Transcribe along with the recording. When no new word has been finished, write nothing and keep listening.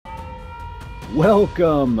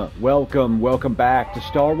Welcome back to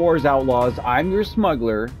Star Wars Outlaws. I'm your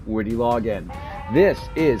smuggler, Woody Login. This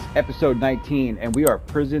is episode 19, and we are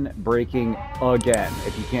prison breaking again.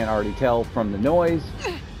 If you can't already tell from the noise.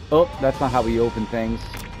 Oh, that's not how we open things.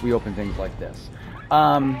 We open things like this.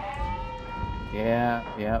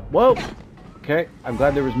 Yeah. Whoa! Okay, I'm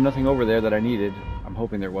glad there was nothing over there that I needed. I'm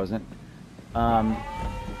hoping there wasn't.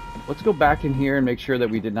 Let's go back in here and make sure that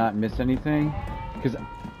we did not miss anything. Because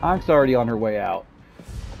ANK's already on her way out.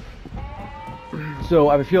 So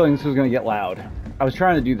I have a feeling this is going to get loud. I was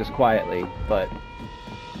trying to do this quietly, but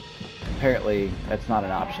apparently that's not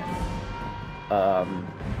an option.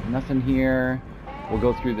 Nothing here. We'll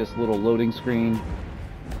go through this little loading screen.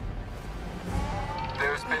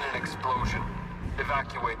 There's been an explosion.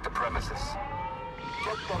 Evacuate the premises.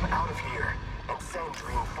 Get them out of here and send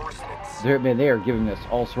reinforcements. They are giving us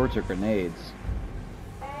all sorts of grenades.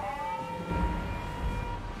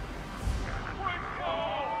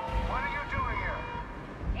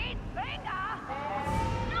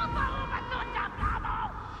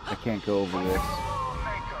 I can't go over this.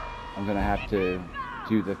 I'm gonna have to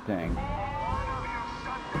do the thing.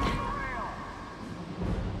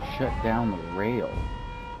 Shut down the rail.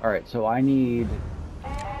 Alright, so I need...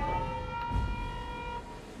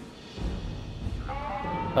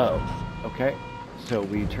 Oh, okay. So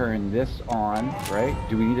we turn this on, right?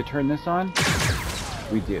 Do we need to turn this on?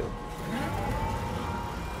 We do.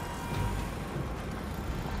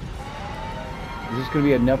 Is this gonna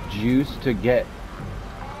be enough juice to get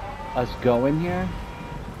us going here?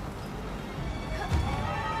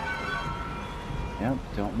 Yep,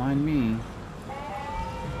 don't mind me.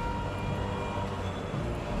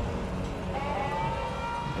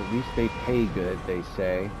 At least they pay good, they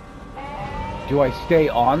say. Do I stay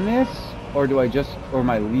on this? Or do I just, or am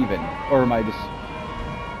I leaving? Or am I just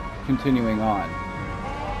continuing on?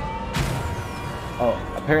 Oh,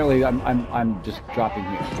 apparently I'm just dropping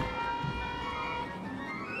here.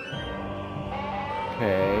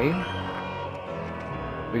 Okay.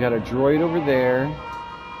 We got a droid over there.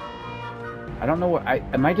 I don't know what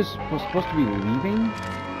am I just supposed to be leaving?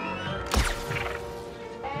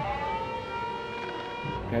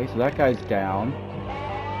 Okay, so that guy's down.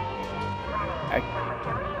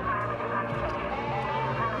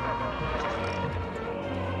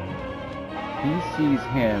 He sees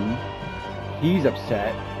him. He's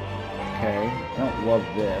upset. Okay, I don't love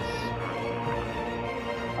this.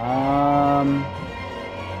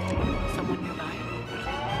 Someone nearby?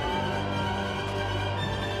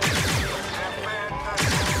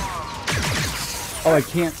 Oh, I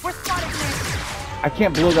can't. We're spotted here. I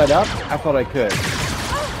can't blow that up? I thought I could.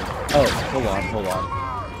 Oh, hold on.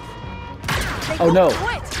 Oh no.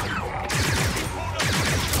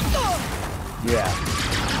 Yeah.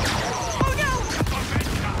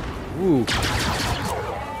 Ooh.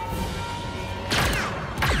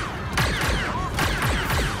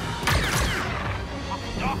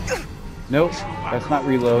 Nope, that's not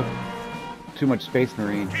reload. Too much Space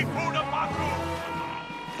Marine.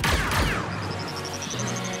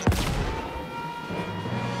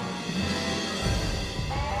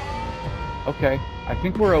 Okay, I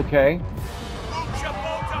think we're okay.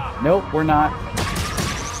 Nope, we're not.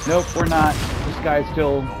 Nope, we're not. This guy's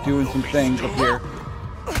still doing some things up here.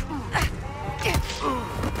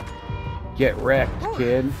 Get wrecked,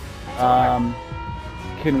 kid.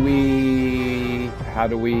 Can we... How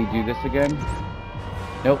do we do this again?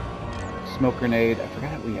 Nope. Smoke grenade. I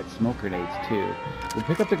forgot we had smoke grenades too. We'll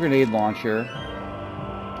pick up the grenade launcher.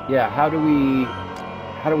 Yeah, how do we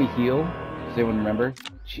heal? Does anyone remember?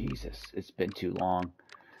 Jesus, it's been too long.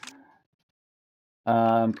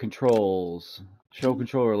 Controls. Show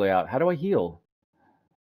controller layout. How do I heal?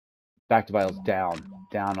 Back to vitals. Down.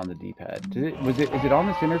 Down on the D-pad. Is it on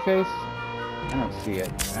this interface? I don't see it.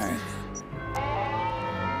 Alright.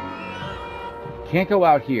 Can't go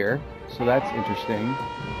out here, so that's interesting.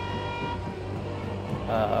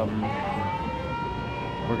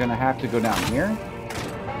 We're gonna have to go down here,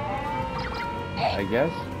 I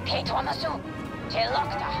guess.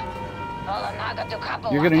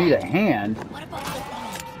 You're gonna need a hand. What about the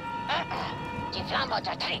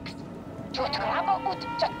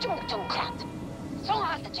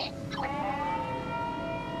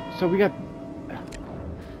So we got...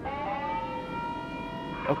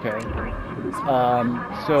 Okay.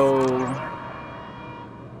 So...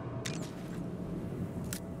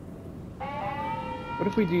 What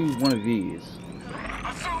if we do one of these?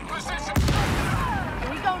 Here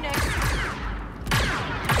we go next.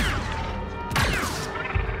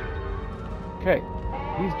 Okay,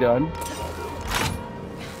 he's done.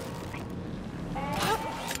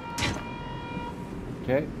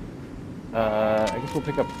 Okay. I guess we'll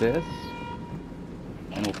pick up this.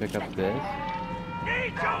 And we'll pick up this.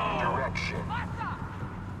 Direction.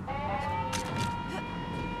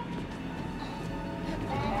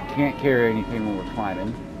 Can't carry anything when we're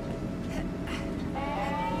climbing.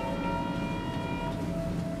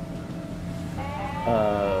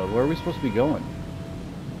 Where are we supposed to be going?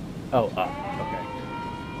 Oh, up. Okay.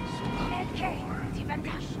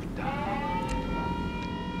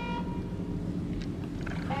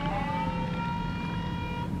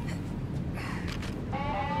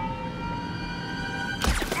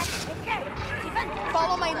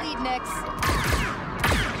 Follow my lead, Nix.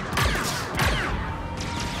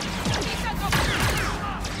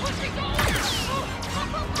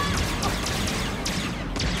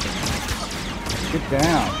 Get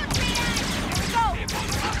down.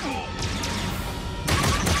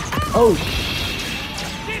 Oh,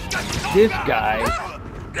 this guy.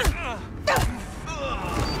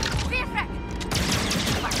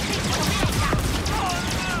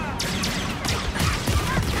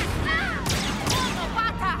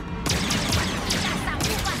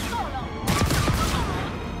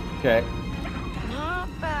 Okay. Not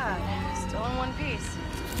bad. Still in one piece.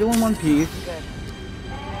 Still in one piece. Good.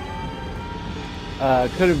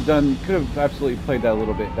 Could have absolutely played that a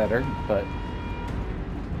little bit better, but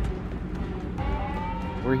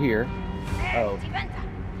we're here. Oh.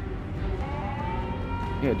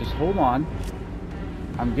 Yeah, just hold on.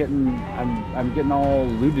 I'm getting all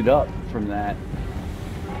looted up from that.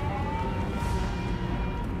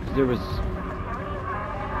 There was,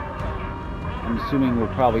 I'm assuming we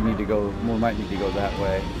might need to go that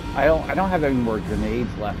way. I don't have any more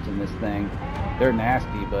grenades left in this thing. They're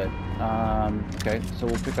nasty, but okay, so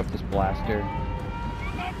we'll pick up this blaster.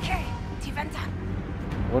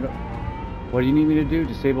 What do you need me to do?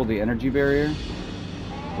 Disable the energy barrier?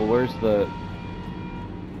 Well, where's the...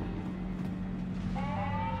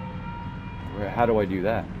 How do I do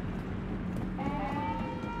that?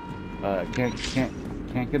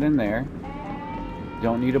 Can't get in there.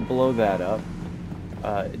 Don't need to blow that up.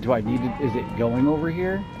 Do I need to... Is it going over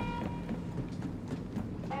here?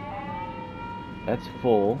 That's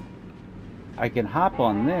full. I can hop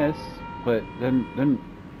on this, but then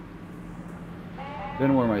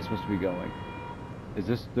where am I supposed to be going? Is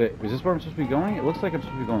this where I'm supposed to be going? It looks like I'm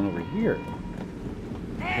supposed to be going over here.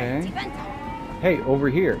 Okay. Hey, over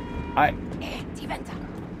here.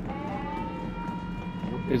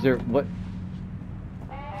 Is there what?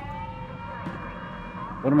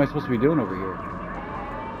 What am I supposed to be doing over here?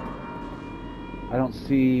 I don't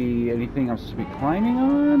see anything I'm supposed to be climbing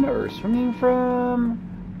on or swinging from.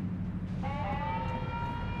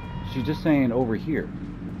 She's just saying over here.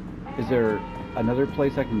 Is there another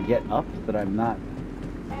place I can get up that I'm not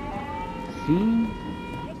seeing?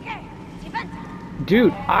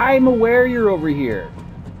 Dude, I'm aware you're over here.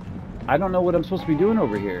 I don't know what I'm supposed to be doing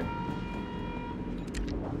over here.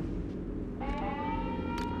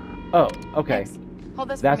 Oh, okay. Hold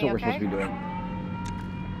this That's for me, what we're okay? supposed to be doing.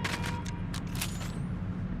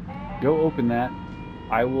 Go open that.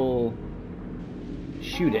 I will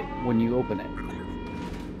shoot it when you open it.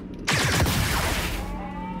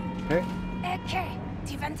 Okay.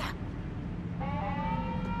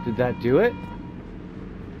 Did that do it?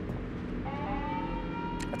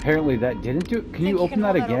 Apparently that didn't do it. Can you open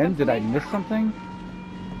that again? Did I miss something?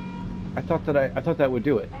 I thought that would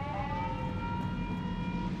do it.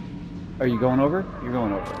 Are you going over? You're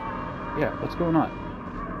going over. Yeah, what's going on?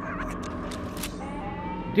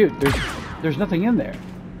 Dude, there's nothing in there.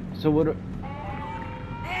 So what?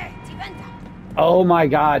 Oh my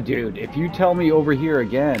god, dude. If you tell me over here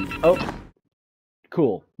again. Oh.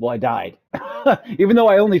 Cool. Well, I died. Even though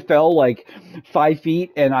I only fell like 5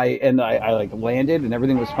 feet and I like landed and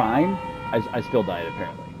everything was fine, I still died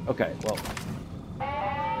apparently. Okay,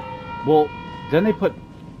 well, then they put...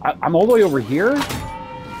 I'm all the way over here?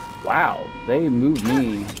 Wow, they moved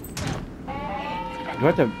me. Do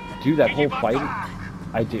I have to do that whole fight?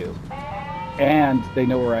 I do. And they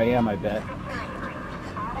know where I am, I bet.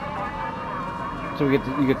 So you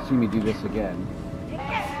get to see me do this again.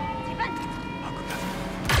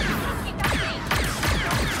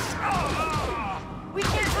 We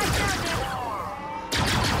can't hide down there.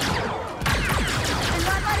 I'm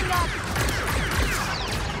not letting up.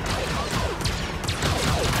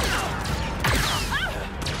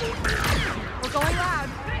 We're going loud.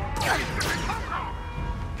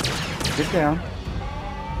 Get down.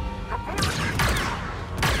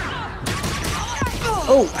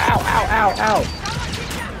 Oh, ow, ow, ow, ow.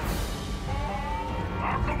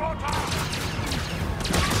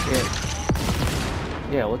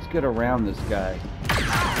 Yeah, let's get around this guy.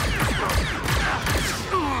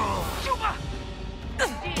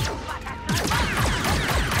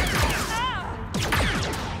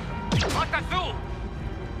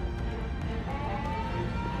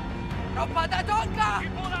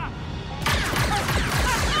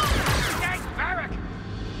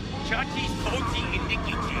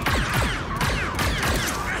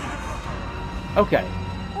 Okay.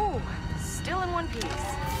 Ooh, still in one piece.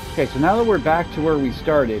 Okay, so now that we're back to where we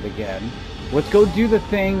started again, let's go do the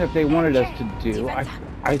thing that they wanted us to do.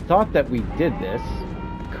 I thought that we did this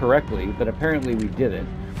correctly, but apparently we didn't.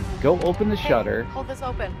 Go open the shutter. Hold this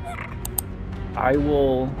open. I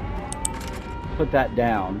will put that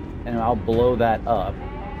down, and I'll blow that up.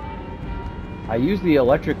 I used the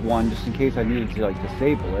electric one just in case I needed to, like,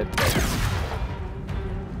 disable it. But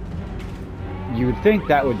you would think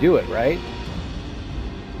that would do it, right?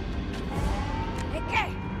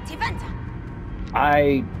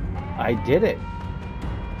 I did it.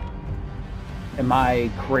 Am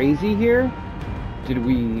I crazy here? Did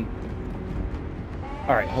we...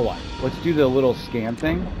 Alright, hold on. Let's do the little scan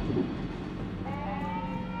thing.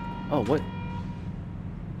 Oh, what?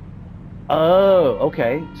 Oh,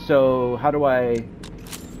 okay. So, how do I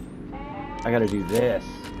gotta do this.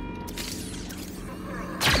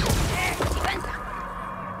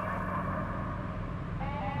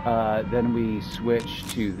 Then we switch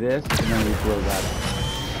to this, and then we blow that up.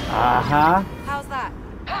 Uh-huh. How's that?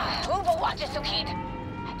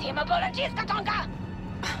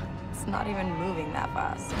 It's not even moving that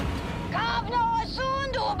fast.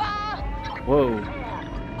 Whoa.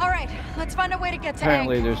 All right, let's find a way to get to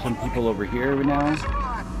Apparently ANK. there's some people over here now.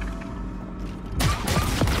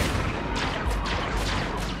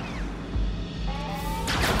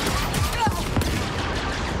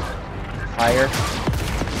 Higher.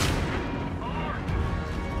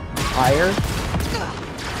 Higher?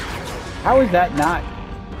 How is that not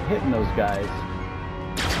hitting those guys?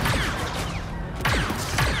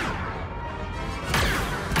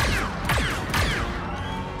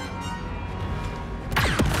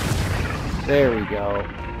 There we go.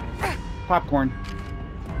 Popcorn.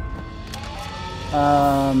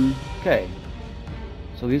 Okay.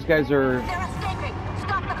 So these guys are... They're escaping!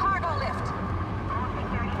 Stop the cargo lift!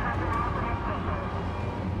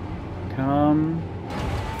 Come...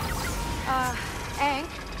 ANK,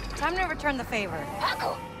 time to return the favor.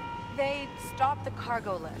 They stopped the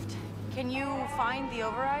cargo lift. Can you find the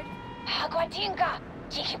override?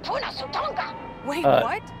 Wait,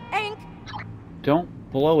 what? ANK? Don't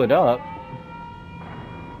blow it up.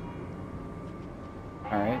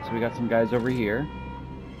 Alright, so we got some guys over here.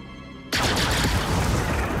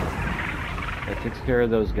 That takes care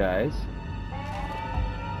of those guys.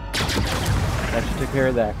 That should take care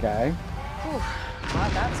of that guy. Whew,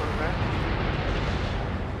 glad that's over.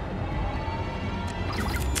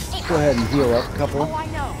 Go ahead and heal up a couple. Oh, I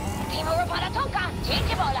know.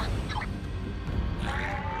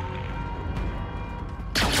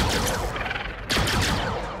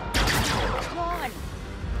 Come on.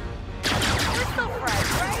 We're still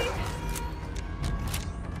friends, right?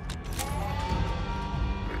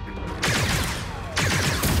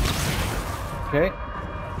 Okay.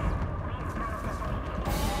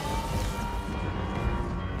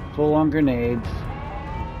 Full on grenades.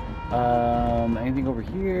 Anything over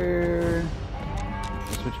here?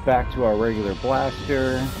 We'll switch back to our regular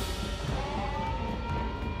blaster.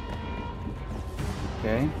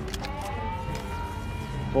 Okay.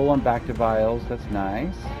 Full on back to vials. That's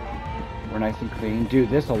nice. We're nice and clean. Dude,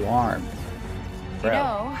 this alarm. You Bro.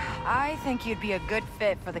 know, I think you'd be a good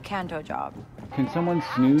fit for the Kanto job. Can someone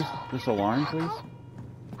snooze this alarm, please?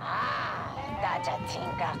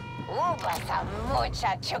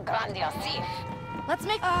 Let's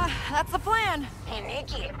make... that's the plan.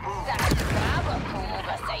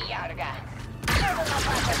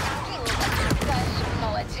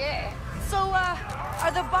 So,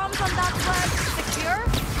 are the bombs on that flag secure?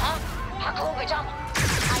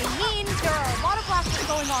 I mean, there are a lot of blasters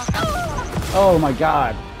going off. Oh my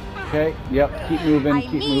god. Okay, yep, keep moving, I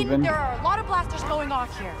keep mean, moving. there are a lot of blasters going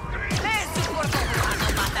off here.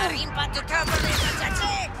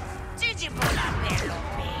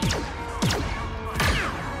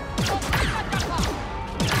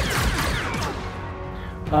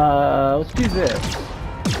 Let's do this.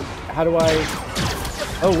 How do I...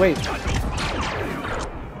 Oh, wait.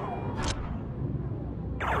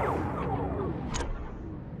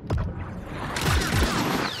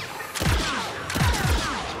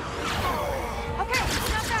 Okay,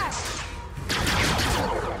 not bad.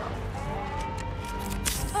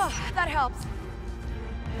 Oh, that helps.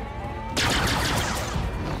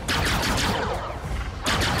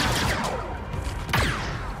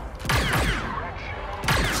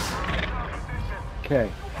 Okay.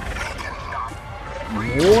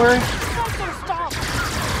 More? Stop.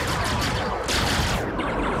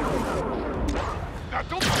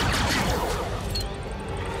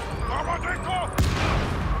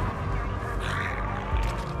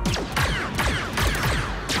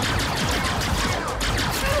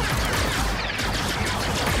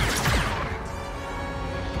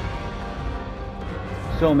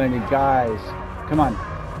 so many guys. Come on.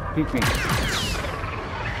 Peek me.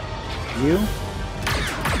 You?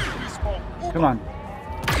 Come on.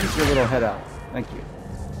 Keep your little head out. Thank you.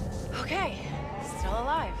 Okay, still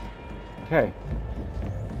alive. Okay.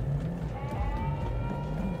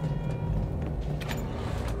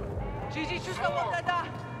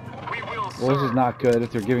 We will Well, this is not good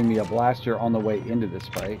if they're giving me a blaster on the way into this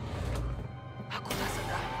fight.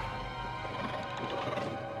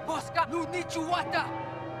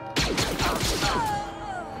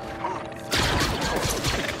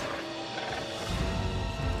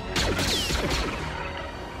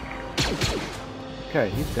 Okay,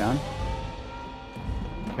 he's down.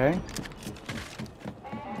 Okay.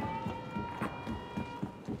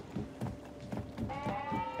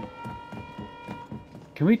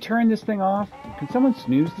 Can we turn this thing off? Can someone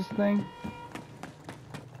snooze this thing?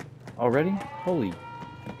 Already? Holy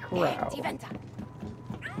crap.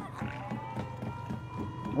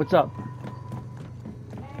 What's up?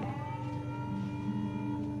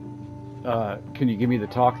 Can you give me the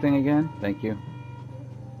talk thing again? Thank you.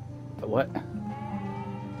 The what?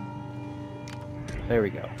 There we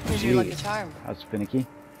go. Here's your lucky charm. How's finicky?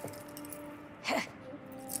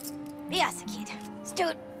 Yes, kid.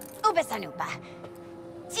 Stoot. Ubesanupa.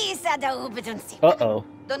 Chisa da ubedunsi. Uh-oh.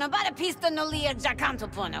 Donabara pista no lia jacanto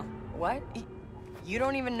pono. What? You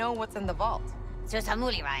don't even know what's in the vault. Susa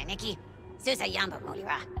mulira, Nikki. Susa yamba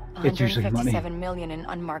mulira. It's usually money. 157 million in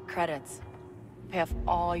unmarked credits. Pay off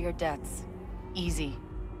all your debts. Easy.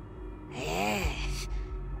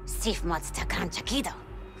 Sif mots takan chakido.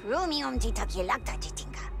 Rumium titakilakta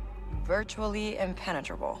jitinga. Virtually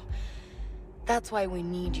impenetrable. That's why we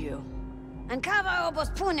need you. And kava obos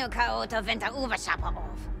puno kaota venta uva shapa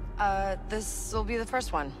of. This will be the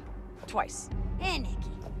first one. Twice. Nikki.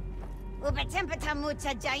 Uba tempeta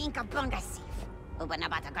mucha jainka bonga sif. Uba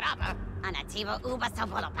nabata graba. Anativo uba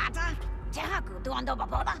sabolopata. Tehaku duando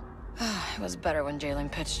babola. It was better when Jalen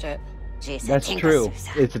pitched it. That's true.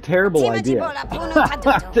 It's a terrible idea.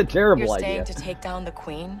 It's a terrible You're idea. staying to take down the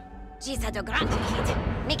queen? Gisa do grande kid.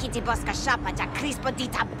 Miki ti bosca shapa ja crispo di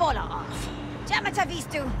tapola off. Jamata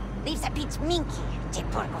vistu. Leaves a pitch minky. Je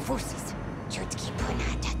porco fusis. Jutki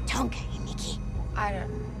puna da tonga, Nikki. I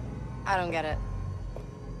don't get it.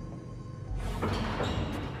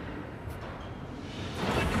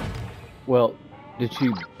 Well, did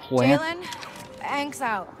she plant? Jalen, Ank's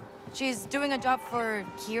out. She's doing a job for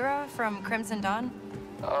Kira from Crimson Dawn.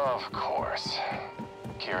 Of course.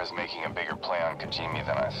 Kira's making a bigger play on Kajimi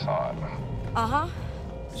than I thought. Uh-huh.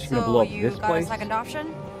 She's gonna blow up you this got place? a second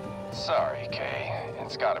option? Sorry, Kay.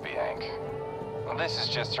 It's gotta be Ank. Well, this is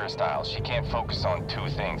just her style. She can't focus on two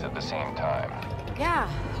things at the same time. Yeah,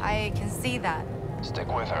 I can see that. Stick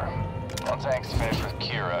with her. Once Ank's finished with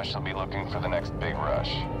Kira, she'll be looking for the next big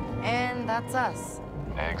rush. And that's us.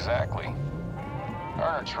 Exactly.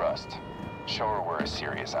 Earn her trust. Show her we're a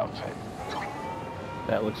serious outfit.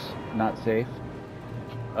 That looks not safe.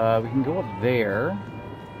 We can go up there.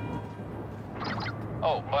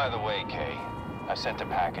 Oh, by the way, Kay, I sent a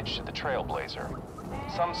package to the Trailblazer.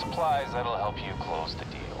 Some supplies that'll help you close the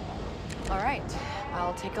deal. All right,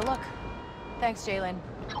 I'll take a look. Thanks, Jalen.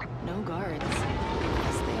 No guards.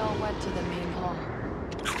 Guess they all went to the main hall.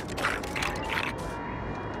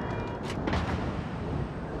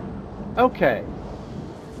 Okay.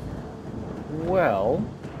 Well,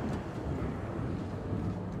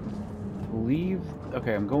 leave.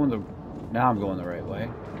 Okay, I'm going the. Now I'm going the right way.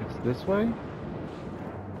 It's this way.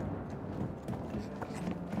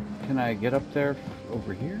 Can I get up there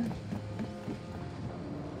over here?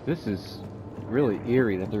 This is really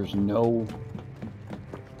eerie that there's no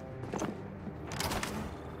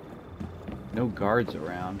guards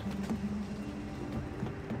around.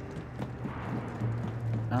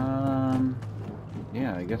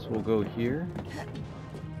 Yeah, I guess we'll go here.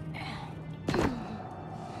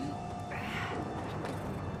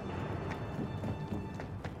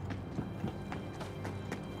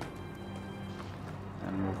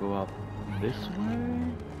 And we'll go up this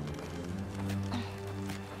way.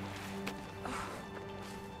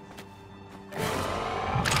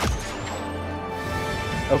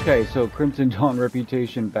 Okay, so Crimson Dawn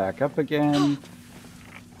reputation back up again.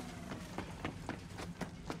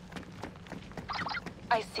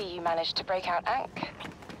 I see you managed to break out Ank.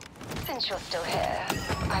 Since you're still here,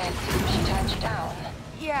 I assume she turned you down.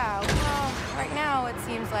 Yeah, well, right now it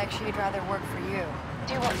seems like she'd rather work for you.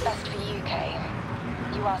 Do what's best for you, Kay.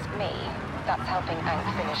 You ask me, that's helping Ank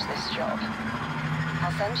finish this job.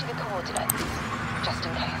 I'll send you the coordinates, just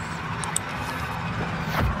in case.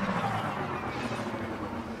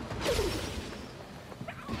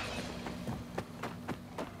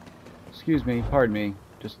 Excuse me, pardon me.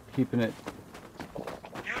 Just keeping it.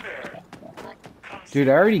 Dude,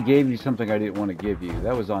 I already gave you something I didn't want to give you.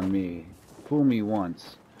 That was on me. Fool me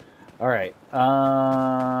once. Alright.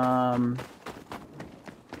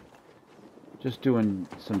 Just doing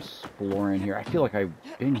some exploring here. I feel like I've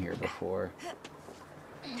been here before.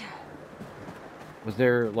 Was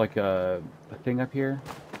there like a thing up here?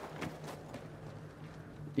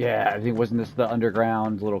 Yeah, I think wasn't this the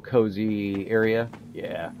underground little cozy area?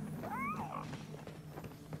 Yeah.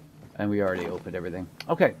 And we already opened everything.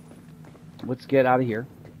 Okay. Let's get out of here.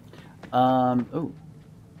 Oh.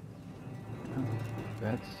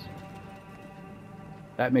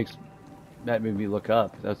 That made me look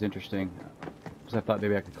up. That was interesting. Because I thought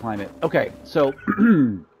maybe I could climb it. Okay, so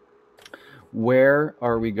where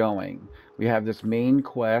are we going? We have this main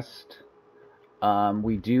quest.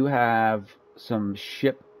 We do have some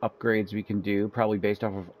ship upgrades we can do, probably based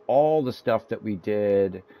off of all the stuff that we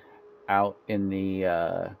did out in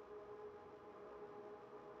the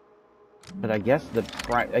but I guess the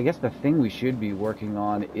thing we should be working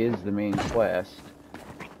on is the main quest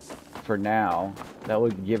for now. That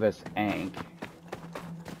would give us ANK.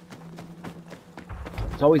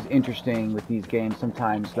 It's always interesting with these games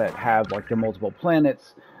sometimes that have like the multiple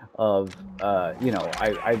planets of you know,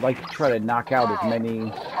 I like to try to knock out as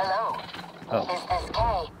many. Hello. Oh. Is this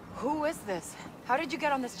Kay? Who is this? How did you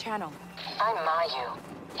get on this channel? I'm Mayu.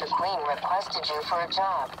 The Queen requested you for a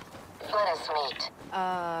job. Let us meet.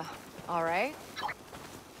 All right.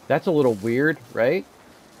 That's a little weird, right?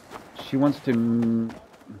 She wants to.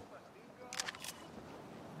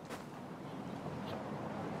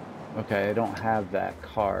 Okay, I don't have that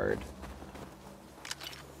card.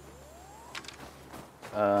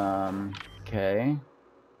 Okay.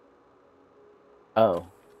 Oh.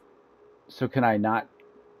 So can I not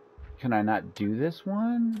do this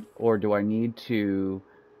one? Or do I need to...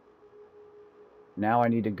 Now I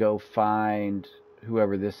need to go find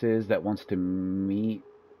whoever this is that wants to meet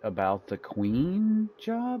about the Queen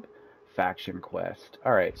job? Faction quest.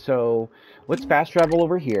 Alright, so let's fast travel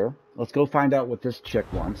over here. Let's go find out what this chick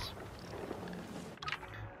wants.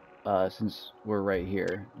 Since we're right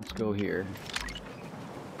here. Let's go here.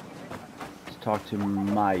 Let's talk to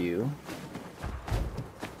Mayu.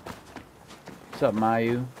 What's up,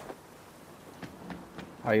 Mayu?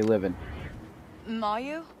 How you living?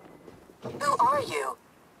 Mayu? Who are you?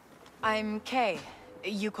 I'm Kay.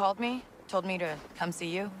 You called me? Told me to come see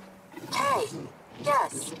you? Kay.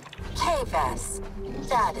 Yes. Kay Vess.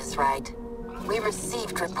 That is right. We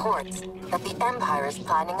received reports that the Empire is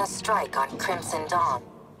planning a strike on Crimson Dawn.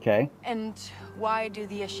 Okay. And why do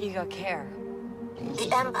the Ashiga care?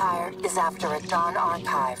 The Empire is after a Dawn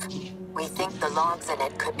archive. We think the logs in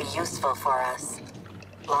it could be useful for us.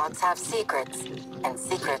 Logs have secrets, and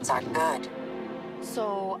secrets are good.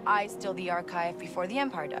 So I steal the archive before the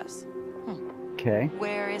Empire does. Okay.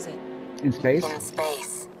 Where is it? In space? In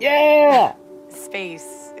space. Yeah!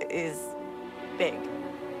 Space is big.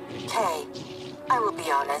 Kay, I will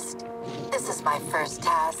be honest. This is my first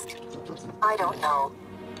task. I don't know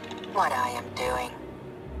what I am doing.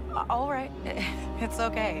 All right. It's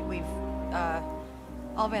okay. We've,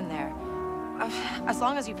 all been there. As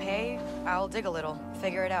long as you pay, I'll dig a little.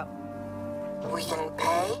 Figure it out. We can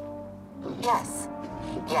pay? Yes.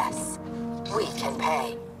 Yes. We can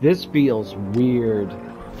pay. This feels weird.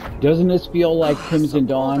 Doesn't this feel like Crimson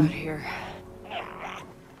Dawn? Here.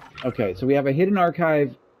 Okay, so we have a hidden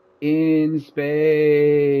archive in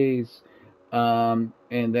space. And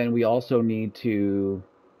then we also need to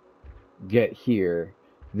get here.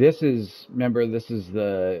 This is, remember, this is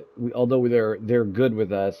the, although they're good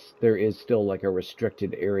with us, there is still like a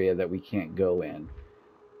restricted area that we can't go in.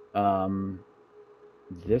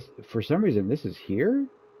 This, for some reason, this is here?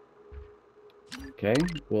 Okay,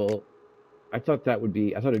 well, I thought it'd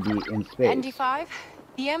be in space. ND5,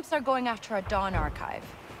 the Imps are going after a Dawn archive.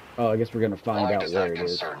 Oh, I guess we're gonna find out where it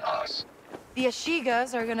is. Us? The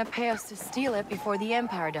Ashigas are gonna pay us to steal it before the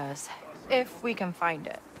Empire does. If we can find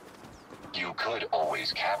it. You could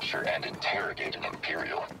always capture and interrogate an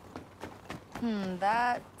Imperial.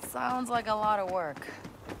 That sounds like a lot of work.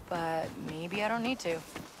 But maybe I don't need to.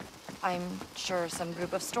 I'm sure some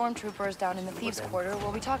group of stormtroopers down in the Thieves' Quarter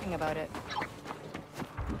will be talking about it.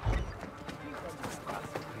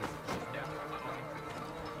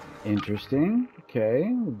 Interesting. Okay,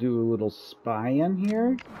 we'll do a little spying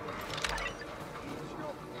here.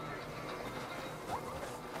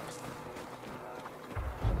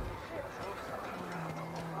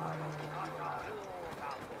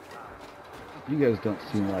 You guys don't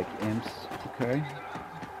seem like imps, okay?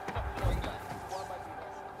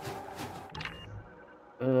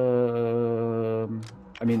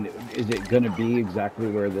 I mean, is it going to be exactly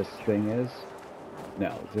where this thing is?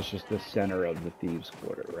 No, this is just the center of the thieves'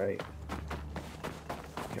 quarter, right?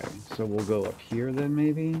 Okay, so we'll go up here then,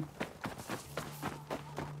 maybe?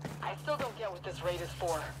 I still don't get what this raid is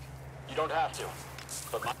for. You don't have to.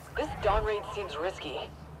 But This dawn raid seems risky.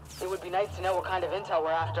 It would be nice to know what kind of intel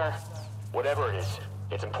we're after. whatever it is,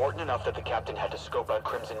 it's important enough that the captain had to scope out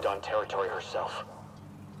Crimson Dawn territory herself.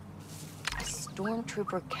 A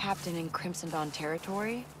stormtrooper captain in Crimson Dawn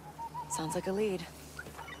territory? Sounds like a lead.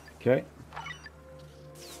 Okay.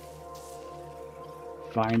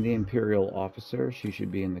 Find the Imperial officer. She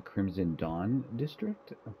should be in the Crimson Dawn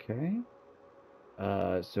district. Okay.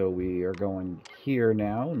 So we are going here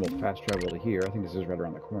now, and we'll fast travel to here. I think this is right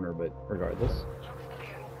around the corner, but regardless.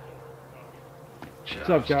 What's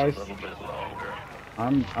up, guys?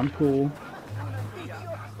 I'm cool.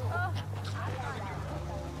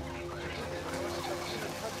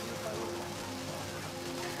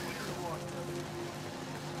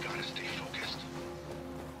 Gotta stay focused.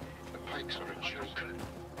 The pikes are a joke.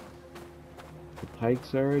 The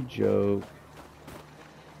pikes are a joke.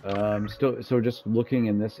 So just looking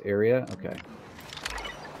in this area. Okay.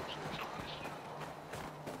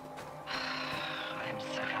 I'm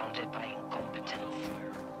surrounded by incompetence.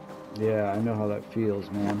 Yeah, I know how that feels,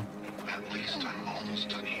 man. At least I'm almost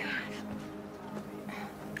done here.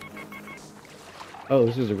 Oh,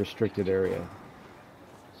 this is a restricted area.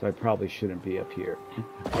 So I probably shouldn't be up here.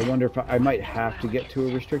 I wonder if I might have to get to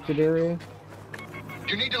a restricted area.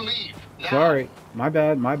 You need to leave. Now. Sorry. My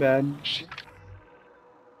bad, my bad. Shit.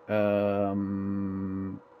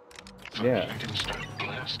 Yeah. I didn't start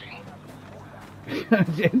blasting.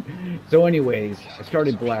 So anyways, I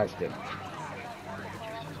started blasting.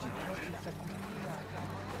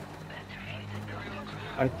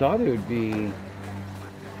 I thought it would be...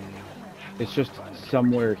 It's just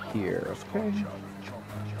somewhere here, okay?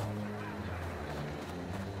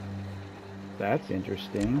 That's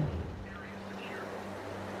interesting.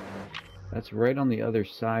 That's right on the other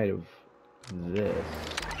side of this.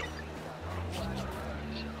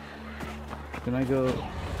 Can I go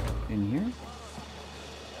in here?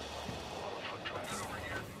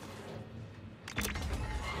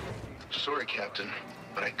 Sorry, Captain,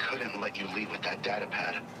 but I couldn't let you leave with that data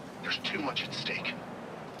pad. There's too much at stake.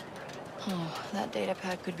 Oh, that data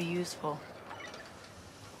pad could be useful.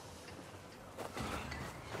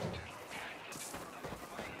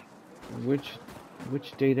 Which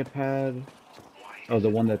data pad? Oh, the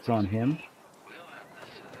one that's on him?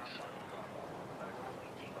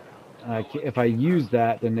 If I use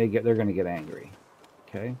that, then they're gonna get angry.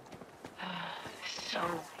 Okay. So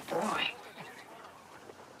boring.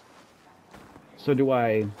 So do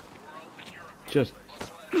I just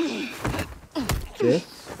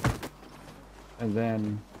this and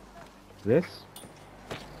then this?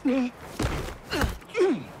 I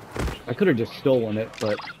could have just stolen it,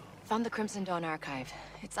 but Found the Crimson Dawn archive.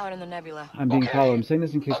 It's out in the nebula. I'm being Okay. followed. I'm saying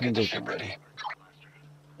this in case I'll get something the goes ship wrong. ready.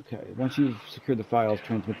 Okay, once you've secured the files,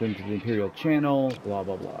 transmit them to the Imperial channel, blah,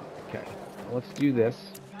 blah, blah. Okay, let's do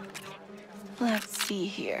this. Let's see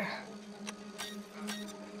here.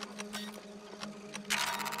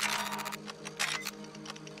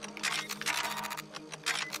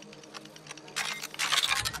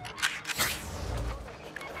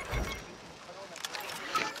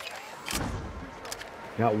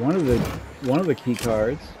 Got one of the key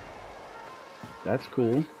cards. That's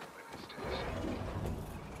cool.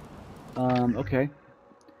 Okay.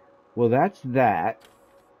 Well, that's that.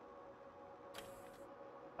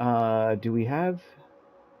 Do we have...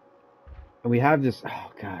 We have this...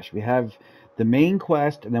 Oh, gosh. We have the main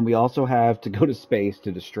quest, and then we also have to go to space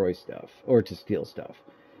to destroy stuff, or to steal stuff.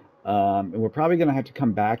 And we're probably going to have to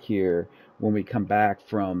come back here when we come back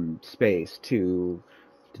from space to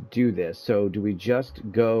do this. So do we just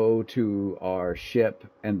go to our ship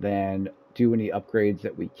and then do any upgrades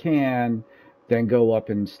that we can, then go up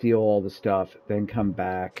and steal all the stuff, then come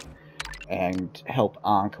back and help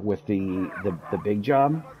ANK with the big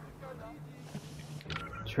job?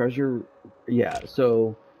 Treasure, yeah,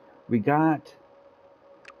 so we got,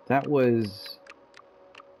 that was,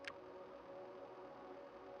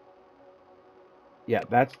 yeah,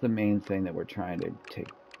 that's the main thing that we're trying to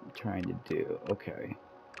do. Okay.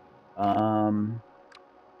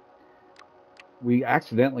 We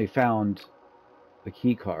accidentally found the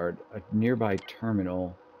key card, a nearby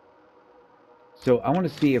terminal. So I want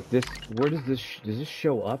to see if this, where does this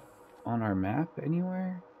show up on our map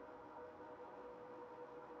anywhere?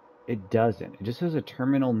 It doesn't. It just says a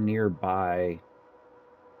terminal nearby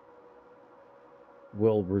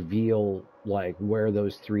will reveal like where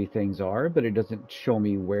those three things are, but it doesn't show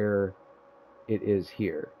me where it is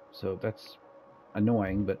here. So that's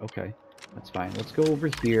annoying, but okay. That's fine. Let's go over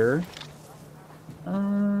here.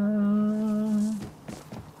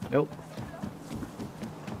 Nope.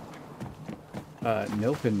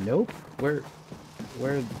 Nope and nope. Where?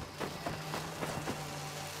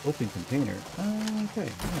 Open container. Okay.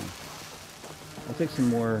 Yeah. I'll take some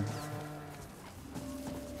more.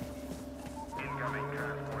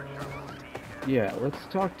 Yeah, let's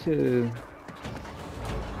talk to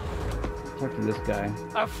this guy.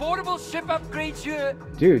 Affordable ship upgrades here.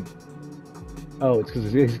 Dude. Oh, it's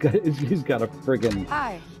because he's got a friggin'.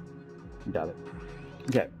 Hi. Got it.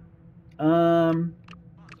 Okay.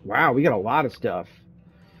 Wow, we got a lot of stuff.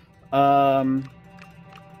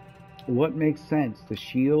 What makes sense? The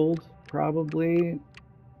shield, probably.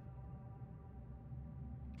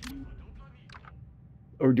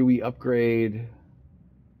 Or do we upgrade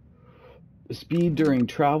the speed during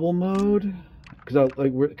travel mode?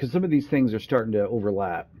 Because some of these things are starting to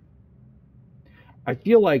overlap. I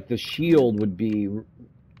feel like the shield would be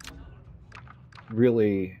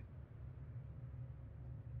really.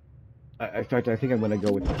 In fact, I think I'm going to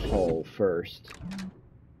go with the hull first.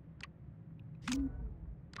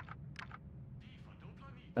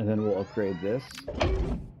 And then we'll upgrade this.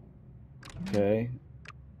 Okay.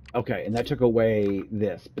 Okay, and that took away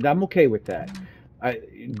this. But I'm okay with that.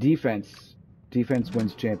 Defense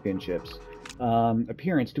wins championships.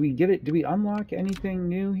 Appearance. Do we get it? Do we unlock anything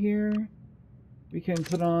new here? We can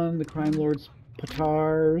put on the Crime Lord's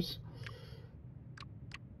petars.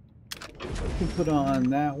 We can put on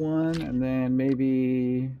that one, and then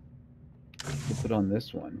maybe we'll put on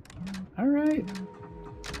this one. All right.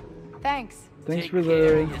 Thanks. Thanks for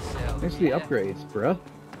the upgrades, bro.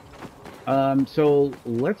 So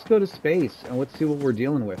let's go to space and let's see what we're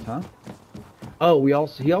dealing with, huh? Oh, he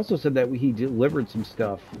also said that he delivered some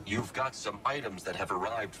stuff. You've got some items that have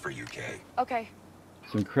arrived for UK. Okay.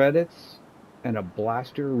 Some credits and a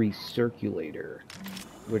blaster recirculator,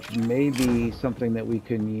 which may be something that we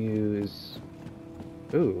can use.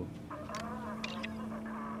 Ooh.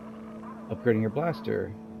 Upgrading your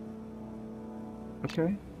blaster.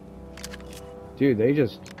 Okay. Dude, they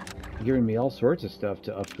just giving me all sorts of stuff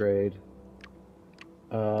to upgrade.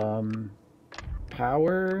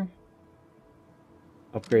 Power.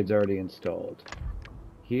 Upgrade's already installed.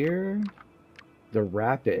 Here, the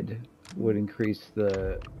rapid would increase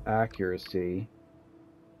the accuracy.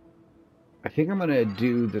 I think I'm gonna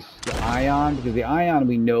do the ion, because the ion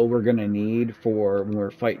we know we're gonna need for when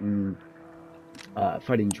we're fighting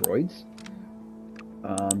droids.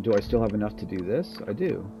 Do I still have enough to do this? I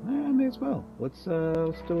do. I may as well. Let's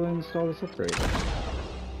still install this upgrade.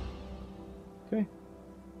 Okay.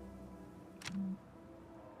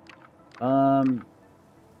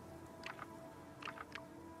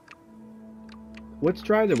 Let's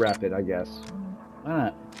try the rapid, I guess. Why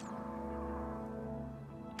not?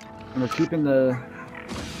 And we're keeping the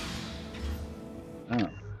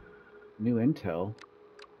new intel.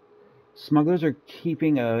 Smugglers are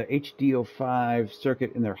keeping a HDO5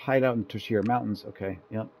 circuit in their hideout in Toshira Mountains. Okay,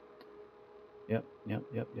 yep.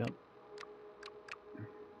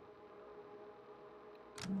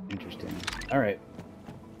 Interesting. Alright.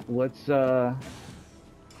 Let's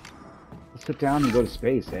sit down and go to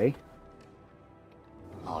space, eh?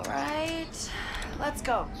 Alright. Let's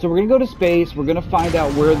go. So we're gonna go to space, we're gonna find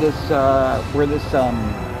out where this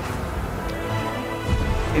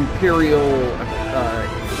Imperial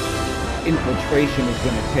infiltration is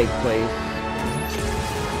going to take place.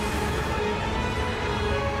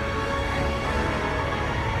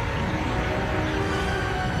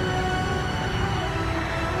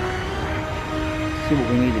 See what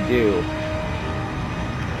we need to do.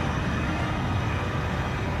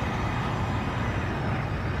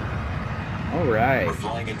 All right. We're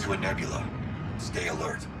flying into a nebula. Stay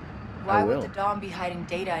alert. Why would the Dawn be hiding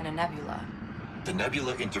data in a nebula? The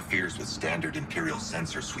nebula interferes with standard Imperial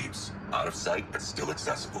sensor sweeps. Out of sight, but still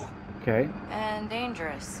accessible. Okay. And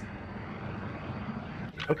dangerous.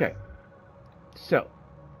 Okay. So,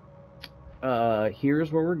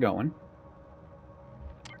 here's where we're going.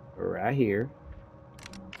 Right here.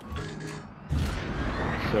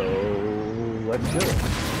 So, let's do it.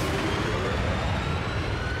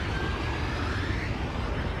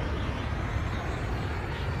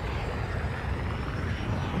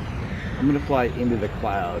 I'm gonna fly into the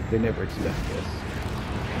cloud. They never expect this.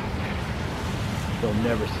 They'll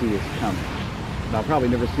never see us coming. And I'll probably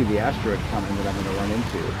never see the asteroid coming that I'm gonna run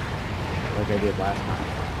into, like I did last time.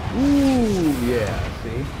 Ooh, yeah. See?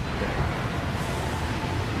 Okay.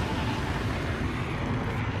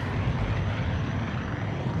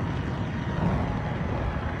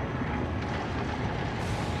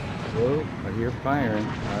 Oh, I They're firing.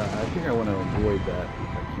 I think I want to avoid that if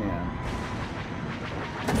I can.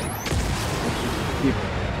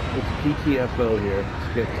 Let's PTFO here.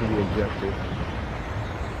 Let's get to the objective.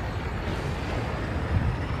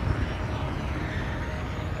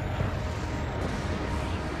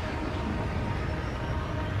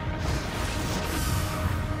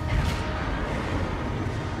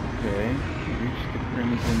 Okay, reach the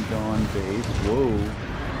Crimson Dawn base. Whoa.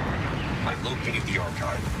 I located the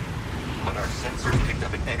archive, but our sensors picked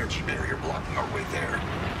up an energy barrier blocking our way there.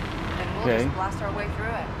 And we'll Okay. just blast our way through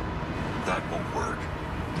it. That won't work.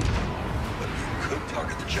 But you could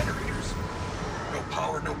target the generators. No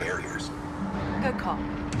power, no barriers. Good call.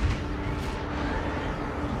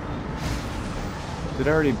 Did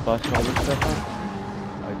I already bust all this stuff up?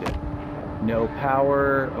 I did. No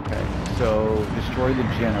power. Okay, so destroy the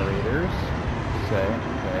generators. Say,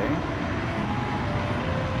 okay.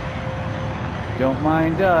 Don't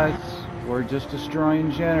mind us. We're just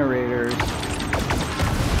destroying generators. The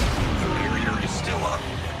barrier is still up.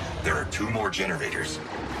 There are 2 more generators.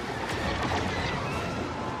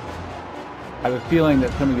 I have a feeling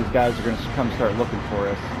that some of these guys are going to come start looking for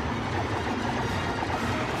us.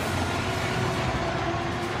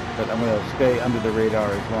 But I'm going to stay under the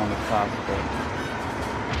radar as long as possible.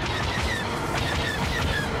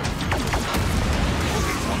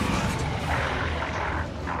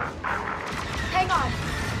 Hang on.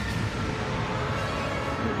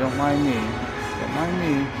 Don't mind me. Don't mind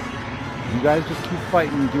me. You guys just keep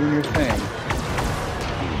fighting and doing your thing.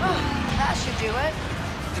 That should do it.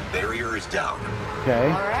 The barrier is down. Okay.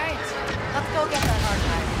 All right. Let's go get that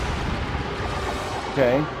archive.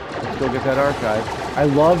 Okay. Let's go get that archive. I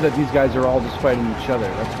love that these guys are all just fighting each other.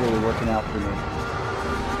 That's really working out for me.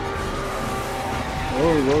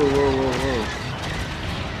 Whoa, whoa, whoa, whoa, whoa.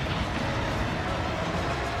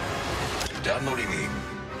 Downloading the...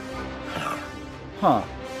 Huh.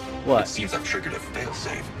 It What? seems I've triggered a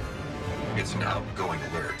failsafe. It's an outgoing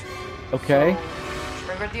alert. Okay.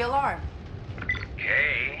 Triggered the alarm.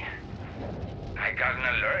 Okay. I got an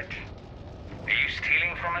alert. Are you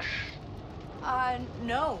stealing from us?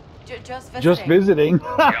 No. Just visiting. Just visiting.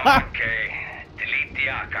 Yeah, okay. Delete the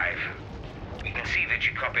archive. We can see that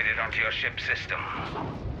you copied it onto your ship system.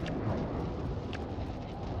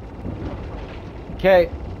 Okay.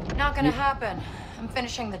 Not gonna happen. I'm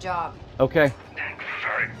finishing the job. Okay.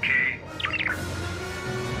 Okay.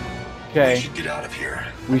 We Okay. should get out of here.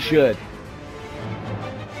 We should.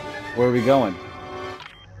 Where are we going?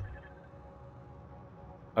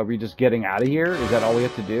 Are we just getting out of here? Is that all we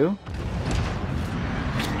have to do?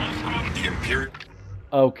 The Imperial...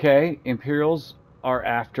 Okay. Imperials are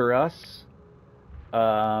after us.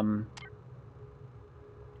 We're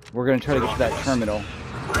gonna try to get to that terminal.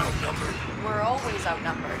 We're outnumbered. We're always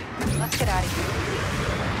outnumbered. Let's get out of here.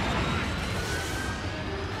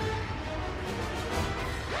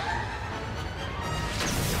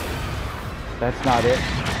 That's not it.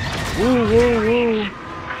 Woo, woo, woo.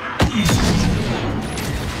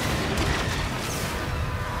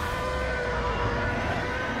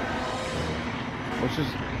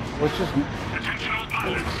 Let's just... Attention all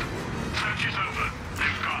pilots. Search is over.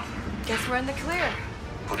 They've gone. Guess we're in the clear.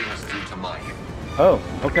 Putting us through to mine. Oh,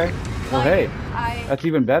 okay. Well, hey, I... that's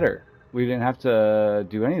even better. We didn't have to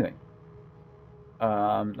do anything.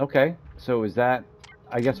 Okay. So is that...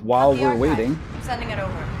 I guess while The we're archive. waiting... I'm sending it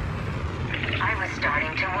over. I was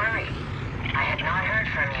starting to worry. I had not heard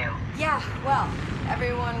from you. Yeah, well,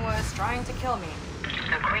 everyone was trying to kill me.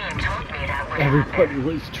 The Queen told me that would Everybody happen.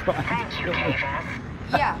 was trying Thank to you, kill me. Kavas.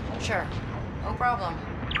 Yeah, sure. No problem.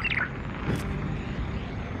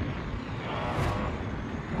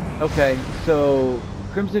 Okay, so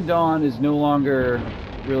Crimson Dawn is no longer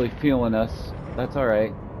really feeling us. That's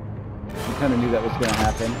alright. We kind of knew that was going to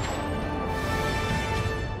happen.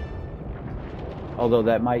 Although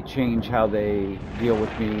that might change how they deal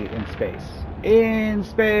with me in space. In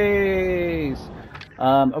space!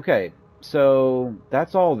 Okay, so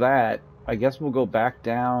that's all that. I guess we'll go back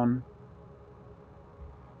down.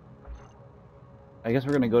 I guess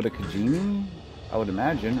we're going to go to Kajimi? I would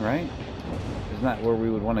imagine, right? Isn't that where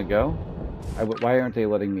we would want to go? Why aren't they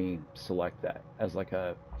letting me select that as like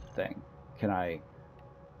a thing? I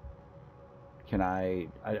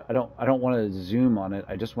don't want to zoom on it.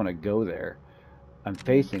 I just want to go there. I'm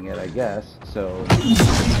facing it, I guess. So,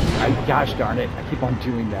 gosh darn it, I keep on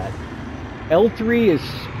doing that. L3 is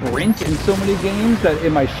sprint in so many games that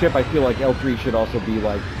in my ship I feel like L3 should also be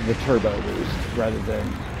like the turbo boost rather than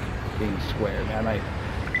being square. Man, I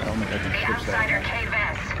don't think I can The switch outsider that.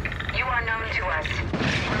 Kavas. You are known to us.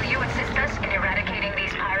 Will you assist us in eradicating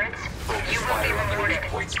these pirates? Focus You will fire be on their rewarded.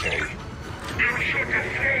 weak points, Kay. You should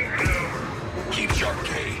escape.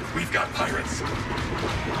 We've got pirates.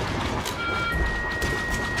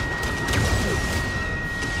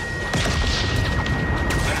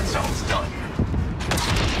 That sounds done.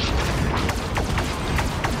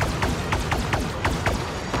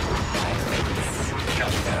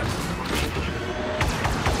 Got that.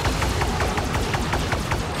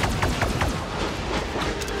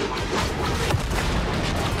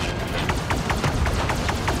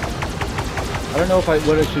 I don't know if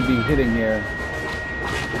what I should be hitting here.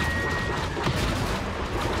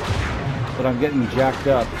 But I'm getting jacked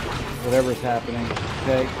up. Whatever's happening.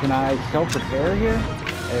 Okay, can I self-repair here?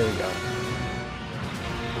 There we go.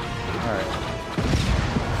 Alright.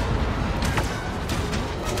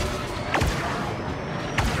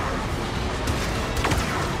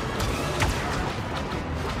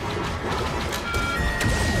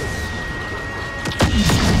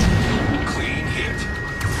 Clean hit.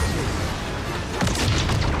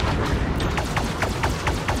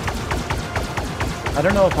 I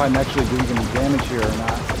don't know if I'm actually doing any damage here or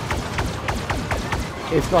not.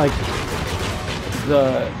 It's like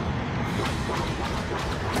the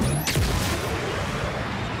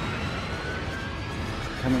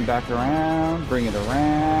coming back around, bring it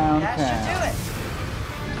around. That should do it.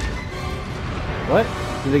 What?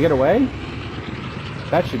 Did they get away?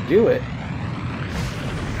 That should do it.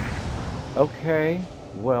 Okay.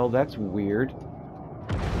 Well, that's weird.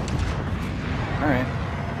 Alright.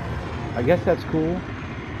 I guess that's cool.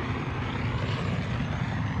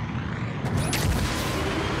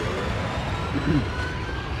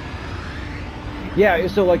 Yeah,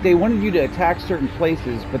 so like they wanted you to attack certain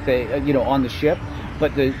places, but they, you know, on the ship,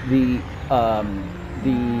 but the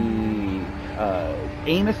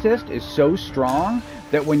aim assist is so strong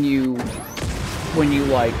that when you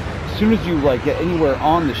like, as soon as you like get anywhere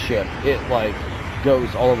on the ship, it like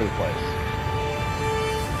goes all over the place.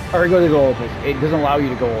 Or it goes all over the place. It doesn't allow you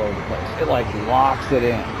to go all over the place. It like locks it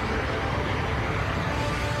in.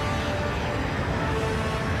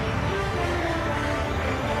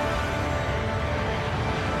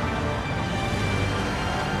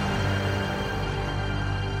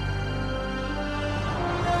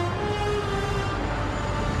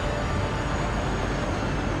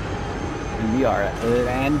 We are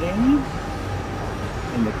landing,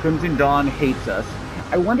 and the Crimson Dawn hates us.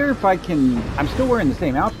 I wonder if I can... I'm still wearing the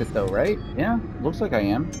same outfit though, right? Yeah, looks like I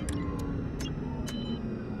am.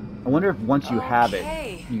 I wonder if once you have it,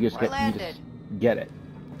 you just get it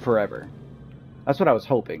forever. That's what I was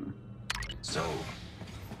hoping. So,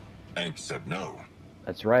 ANK said no.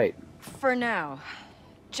 That's right. For now.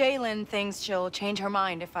 Jalen thinks she'll change her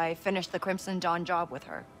mind if I finish the Crimson Dawn job with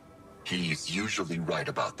her. He's usually right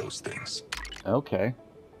about those things. Okay.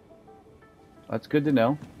 That's good to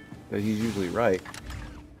know that he's usually right.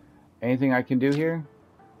 Anything I can do here?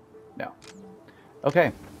 No.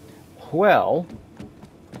 Okay. Well...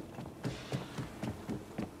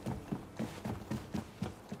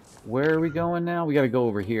 where are we going now? We gotta go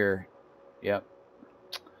over here. Yep.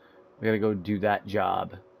 We gotta go do that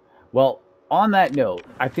job. Well, on that note,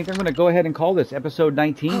 I think I'm gonna go ahead and call this episode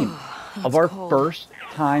 19 of our first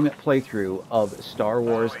time playthrough of Star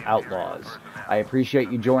Wars Outlaws. I appreciate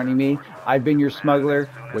you joining me. I've been your smuggler,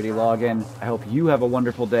 Witty Login. I hope you have a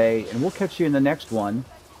wonderful day, and we'll catch you in the next one.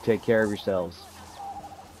 Take care of yourselves.